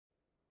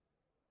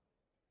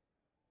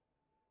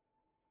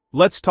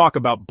Let's talk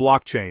about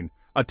blockchain,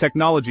 a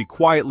technology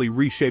quietly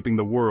reshaping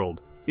the world.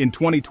 In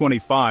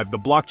 2025, the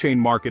blockchain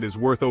market is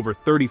worth over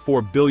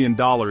 $34 billion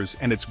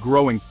and it's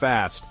growing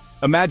fast.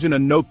 Imagine a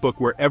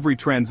notebook where every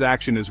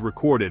transaction is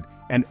recorded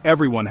and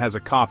everyone has a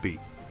copy.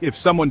 If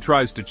someone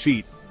tries to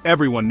cheat,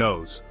 everyone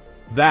knows.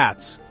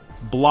 That's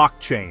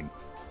blockchain.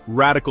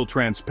 Radical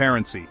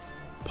transparency,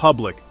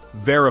 public,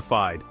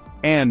 verified,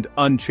 and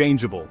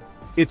unchangeable.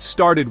 It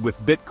started with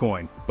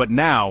Bitcoin, but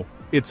now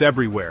it's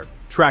everywhere,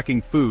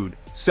 tracking food,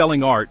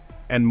 selling art,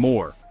 and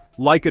more.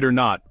 Like it or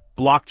not,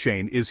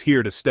 blockchain is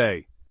here to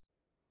stay.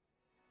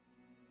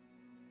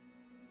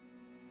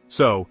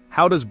 So,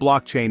 how does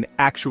blockchain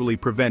actually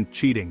prevent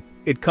cheating?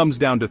 It comes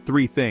down to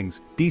three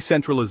things: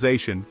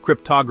 decentralization,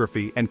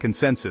 cryptography, and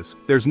consensus.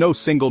 There's no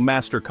single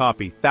master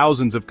copy.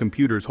 Thousands of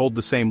computers hold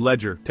the same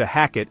ledger. To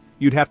hack it,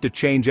 you'd have to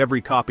change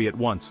every copy at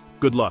once.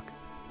 Good luck.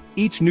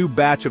 Each new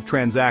batch of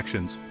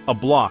transactions, a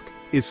block,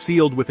 is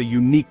sealed with a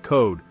unique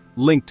code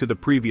linked to the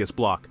previous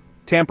block.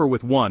 Tamper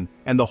with one,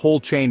 and the whole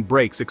chain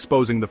breaks,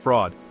 exposing the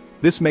fraud.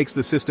 This makes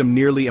the system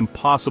nearly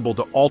impossible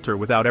to alter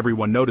without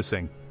everyone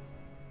noticing.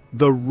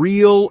 The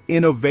real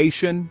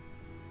innovation?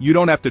 You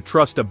don't have to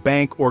trust a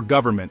bank or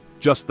government,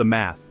 just the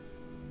math.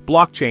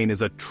 Blockchain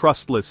is a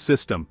trustless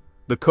system.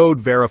 The code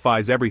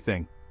verifies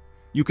everything.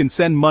 You can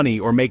send money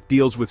or make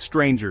deals with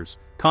strangers,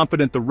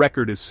 confident the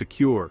record is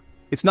secure.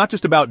 It's not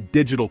just about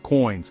digital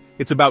coins,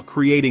 it's about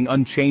creating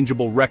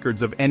unchangeable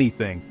records of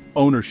anything: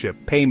 ownership,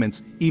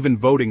 payments, even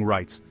voting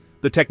rights.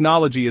 The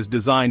technology is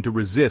designed to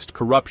resist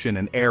corruption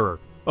and error.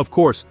 Of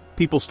course,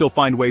 people still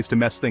find ways to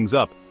mess things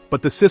up,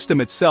 but the system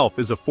itself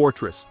is a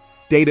fortress.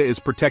 Data is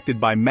protected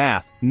by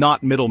math,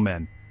 not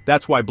middlemen.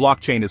 That's why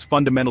blockchain is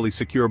fundamentally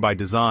secure by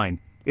design.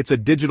 It's a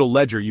digital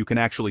ledger you can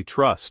actually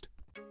trust.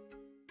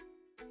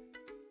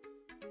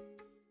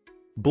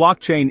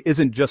 Blockchain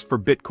isn't just for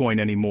Bitcoin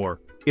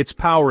anymore. It's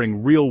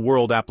powering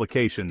real-world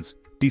applications.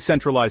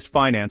 Decentralized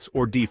finance,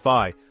 or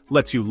DeFi,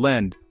 lets you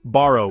lend,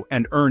 borrow,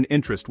 and earn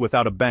interest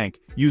without a bank,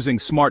 using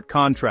smart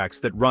contracts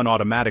that run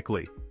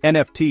automatically.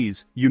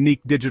 NFTs,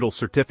 unique digital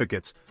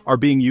certificates, are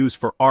being used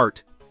for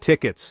art,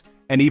 tickets,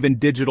 and even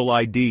digital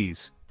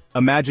IDs.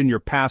 Imagine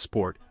your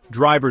passport,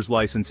 driver's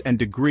license, and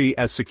degree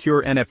as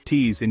secure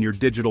NFTs in your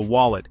digital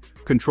wallet,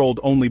 controlled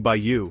only by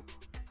you.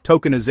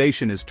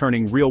 Tokenization is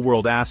turning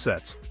real-world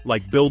assets,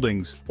 like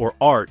buildings or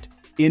art,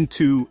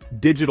 into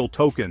digital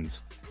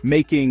tokens,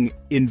 making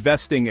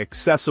investing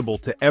accessible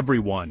to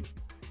everyone.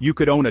 You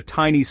could own a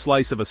tiny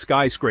slice of a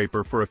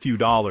skyscraper for a few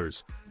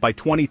dollars. By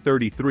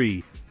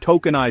 2033,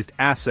 tokenized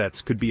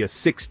assets could be a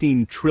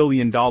 $16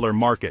 trillion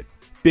market.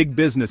 Big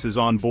business is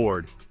on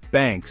board.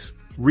 Banks,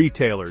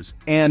 retailers,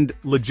 and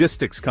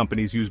logistics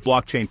companies use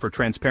blockchain for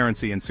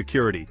transparency and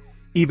security.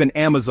 Even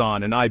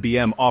Amazon and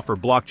IBM offer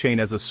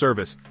blockchain as a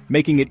service,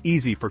 making it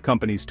easy for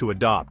companies to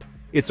adopt.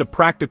 It's a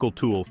practical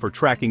tool for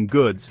tracking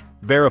goods,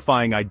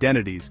 verifying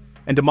identities,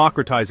 and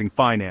democratizing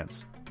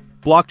finance.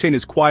 Blockchain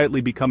is quietly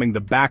becoming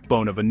the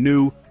backbone of a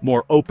new,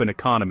 more open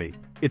economy.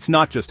 It's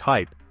not just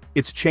hype,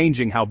 it's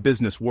changing how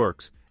business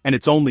works, and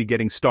it's only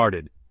getting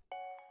started.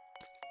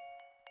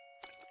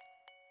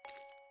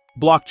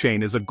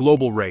 Blockchain is a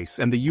global race,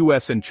 and the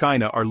US and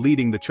China are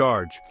leading the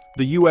charge.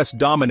 The US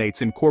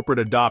dominates in corporate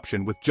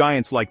adoption, with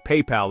giants like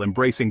PayPal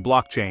embracing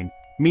blockchain.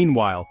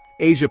 Meanwhile,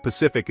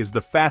 Asia-Pacific is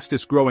the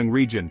fastest-growing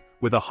region,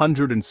 with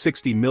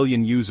 160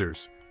 million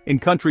users. In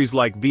countries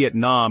like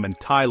Vietnam and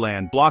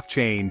Thailand,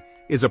 blockchain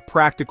is a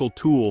practical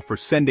tool for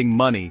sending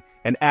money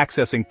and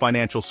accessing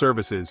financial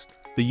services.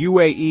 The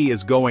UAE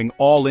is going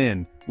all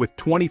in, with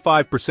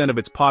 25% of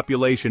its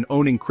population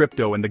owning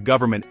crypto and the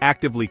government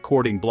actively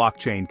courting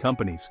blockchain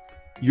companies.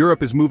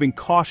 Europe is moving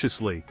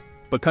cautiously,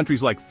 but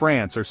countries like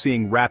France are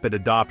seeing rapid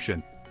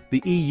adoption.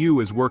 The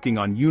EU is working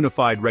on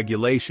unified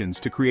regulations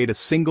to create a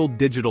single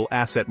digital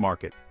asset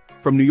market.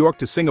 From New York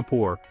to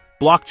Singapore,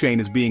 blockchain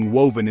is being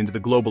woven into the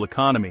global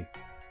economy.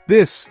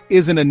 This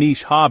isn't a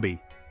niche hobby.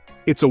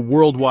 It's a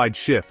worldwide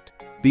shift.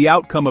 The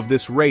outcome of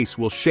this race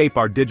will shape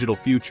our digital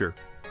future.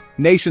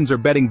 Nations are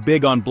betting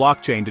big on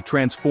blockchain to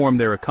transform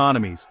their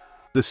economies.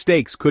 The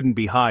stakes couldn't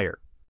be higher.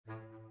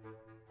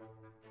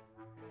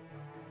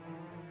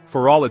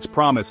 For all its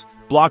promise,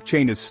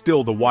 blockchain is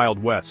still the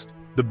Wild West.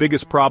 The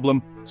biggest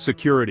problem?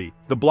 Security.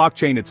 The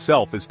blockchain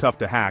itself is tough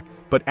to hack,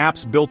 but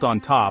apps built on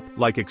top,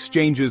 like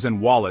exchanges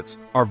and wallets,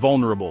 are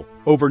vulnerable.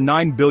 Over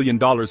 $9 billion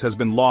has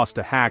been lost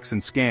to hacks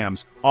and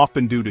scams,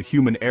 often due to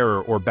human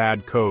error or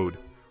bad code.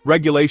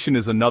 Regulation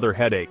is another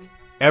headache.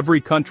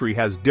 Every country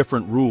has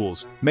different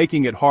rules,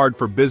 making it hard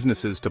for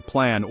businesses to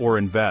plan or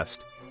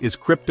invest. Is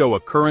crypto a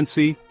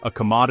currency, a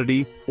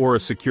commodity, or a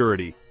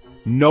security?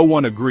 No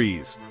one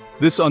agrees.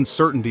 This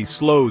uncertainty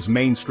slows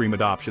mainstream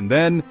adoption.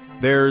 Then,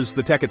 there's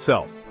the tech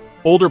itself.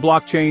 Older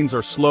blockchains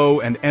are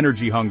slow and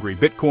energy-hungry.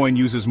 Bitcoin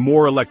uses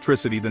more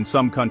electricity than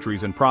some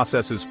countries and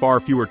processes far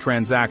fewer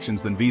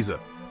transactions than Visa.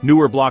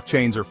 Newer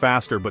blockchains are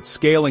faster, but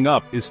scaling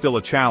up is still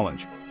a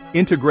challenge.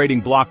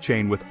 Integrating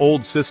blockchain with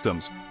old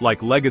systems,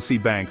 like legacy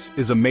banks,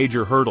 is a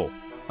major hurdle.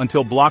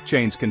 Until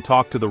blockchains can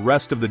talk to the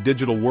rest of the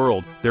digital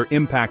world, their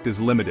impact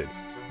is limited.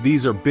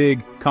 These are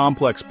big,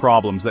 complex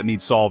problems that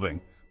need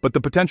solving, but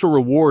the potential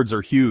rewards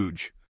are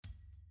huge.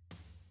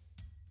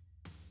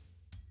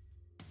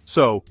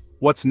 So,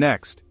 what's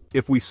next?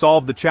 If we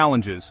solve the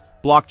challenges,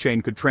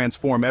 blockchain could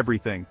transform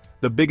everything.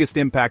 The biggest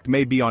impact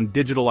may be on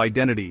digital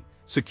identity,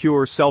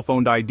 secure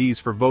self-owned IDs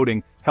for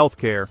voting,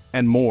 healthcare,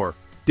 and more.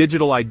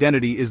 Digital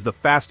identity is the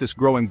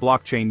fastest-growing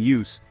blockchain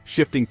use,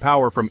 shifting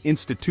power from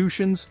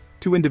institutions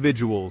to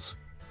individuals.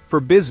 For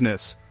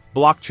business,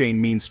 blockchain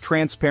means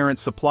transparent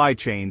supply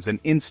chains and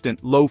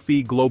instant,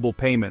 low-fee global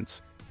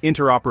payments.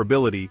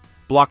 Interoperability,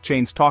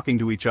 blockchains talking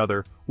to each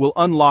other, will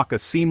unlock a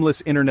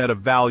seamless internet of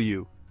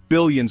value.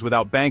 Billions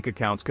without bank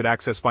accounts could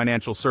access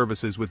financial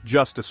services with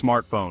just a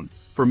smartphone.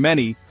 For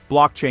many,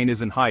 blockchain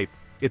isn't hype,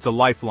 it's a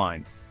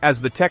lifeline. As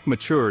the tech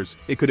matures,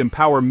 it could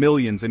empower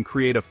millions and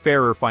create a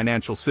fairer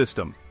financial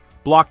system.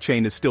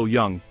 Blockchain is still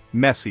young,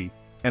 messy,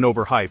 and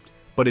overhyped,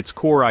 but its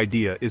core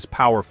idea is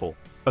powerful.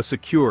 A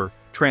secure,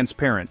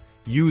 transparent,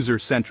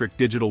 user-centric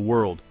digital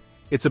world.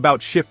 It's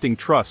about shifting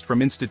trust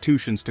from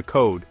institutions to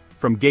code,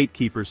 from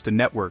gatekeepers to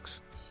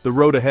networks. The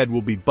road ahead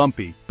will be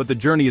bumpy, but the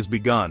journey has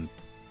begun.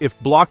 If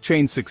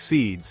blockchain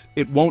succeeds,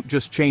 it won't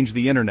just change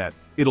the internet,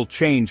 it'll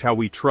change how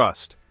we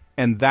trust.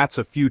 And that's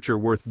a future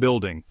worth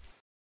building.